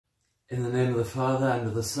In the name of the Father, and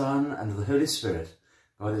of the Son, and of the Holy Spirit,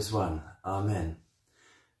 God is one. Amen.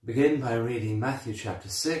 Begin by reading Matthew chapter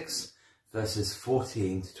 6, verses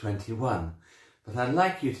 14 to 21. But I'd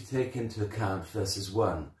like you to take into account verses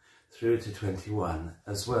 1 through to 21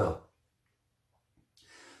 as well.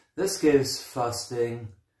 This gives fasting,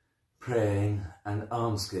 praying, and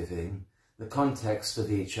almsgiving the context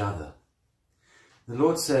of each other. The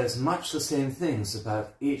Lord says much the same things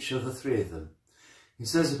about each of the three of them. He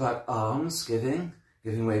says about almsgiving,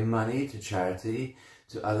 giving away money to charity,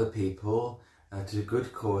 to other people, to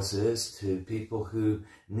good causes, to people who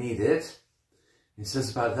need it. He says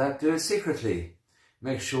about that, do it secretly.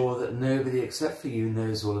 Make sure that nobody except for you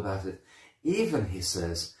knows all about it. Even, he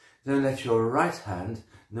says, don't let your right hand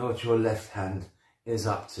know what your left hand is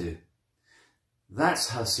up to. That's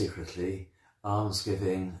how secretly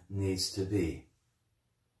almsgiving needs to be.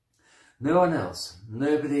 No one else,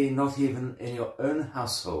 nobody, not even in your own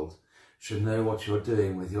household, should know what you're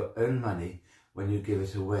doing with your own money when you give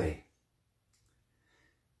it away.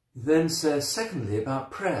 He then says, secondly,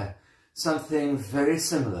 about prayer, something very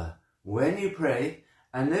similar. When you pray,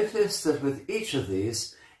 and notice that with each of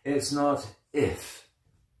these, it's not if.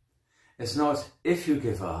 It's not if you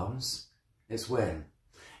give alms, it's when.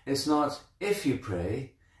 It's not if you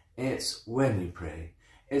pray, it's when you pray.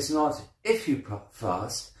 It's not if you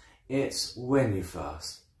fast, it's when you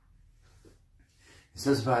fast. He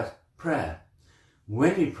says about prayer,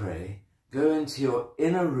 when you pray, go into your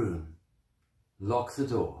inner room, lock the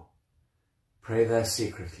door, pray there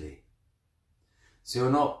secretly. So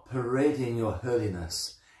you're not parading your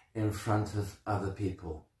holiness in front of other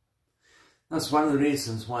people. That's one of the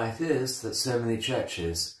reasons why it is that so many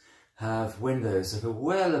churches have windows that are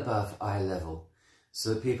well above eye level,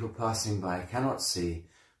 so that people passing by cannot see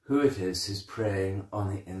who it is who's praying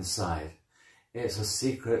on the inside. It's a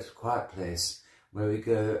secret, quiet place where we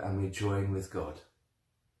go and we join with God.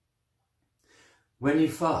 When you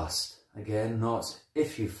fast, again, not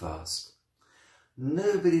if you fast,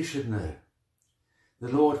 nobody should know.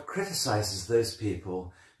 The Lord criticizes those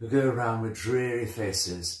people who go around with dreary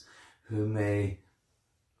faces, who may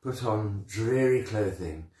put on dreary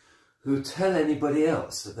clothing, who tell anybody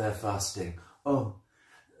else that they're fasting. Oh,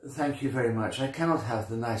 thank you very much. I cannot have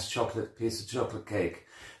the nice piece of chocolate cake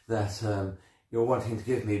that you're wanting to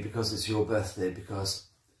give me because it's your birthday, because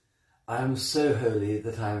I am so holy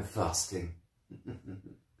that I am fasting.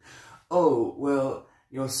 Oh, well,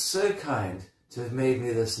 you're so kind to have made me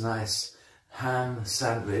this nice ham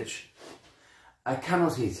sandwich. I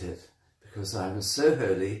cannot eat it because I am so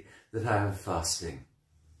holy that I am fasting.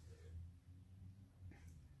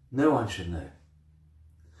 No one should know.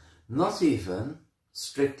 Not even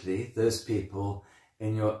strictly those people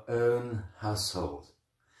in your own household.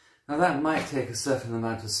 Now that might take a certain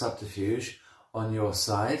amount of subterfuge on your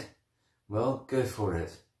side. Well, go for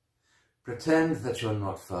it. Pretend that you're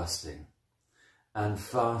not fasting and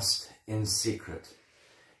fast in secret.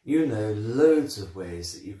 You know loads of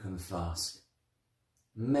ways that you can fast.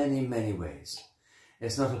 Many, many ways.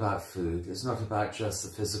 It's not about food. It's not about just the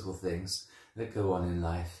physical things that go on in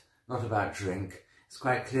life. Not about drink. It's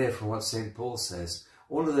quite clear from what St. Paul says.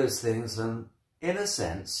 All of those things are, in a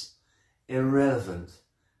sense, irrelevant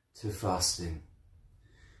to fasting.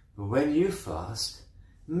 But when you fast,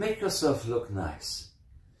 make yourself look nice.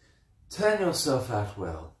 Turn yourself out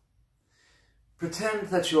well. Pretend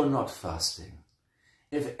that you're not fasting.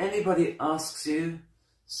 If anybody asks you,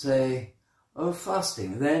 say, oh,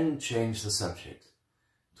 fasting, then change the subject.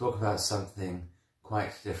 Talk about something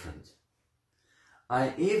quite different.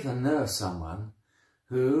 I even know of someone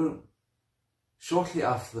who, shortly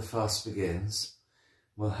after the fast begins,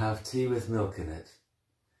 will have tea with milk in it,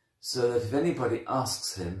 so that if anybody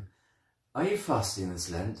asks him, are you fasting this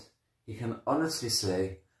Lent? He can honestly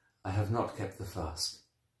say, I have not kept the fast.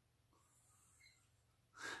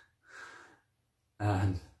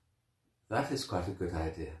 And that is quite a good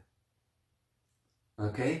idea.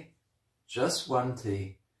 Okay? Just one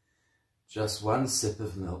tea, just one sip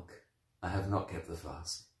of milk. I have not kept the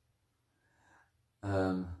fast.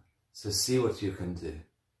 So see what you can do.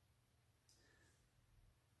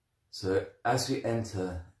 So as we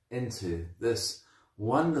enter into this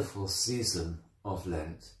wonderful season of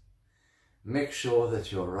Lent, make sure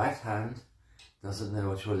that your right hand doesn't know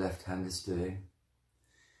what your left hand is doing.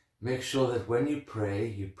 Make sure that when you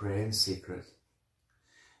pray in secret.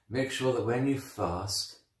 Make sure that when you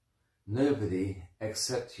fast, nobody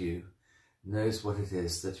except you knows what it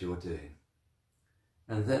is that you're doing.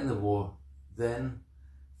 And then the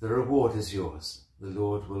reward is yours. The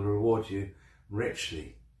Lord will reward you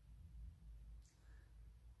richly.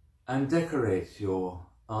 And decorate your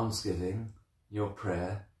almsgiving, your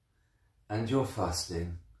prayer, and your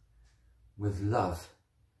fasting with love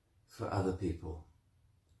for other people.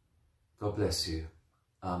 God bless you.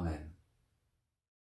 Amen.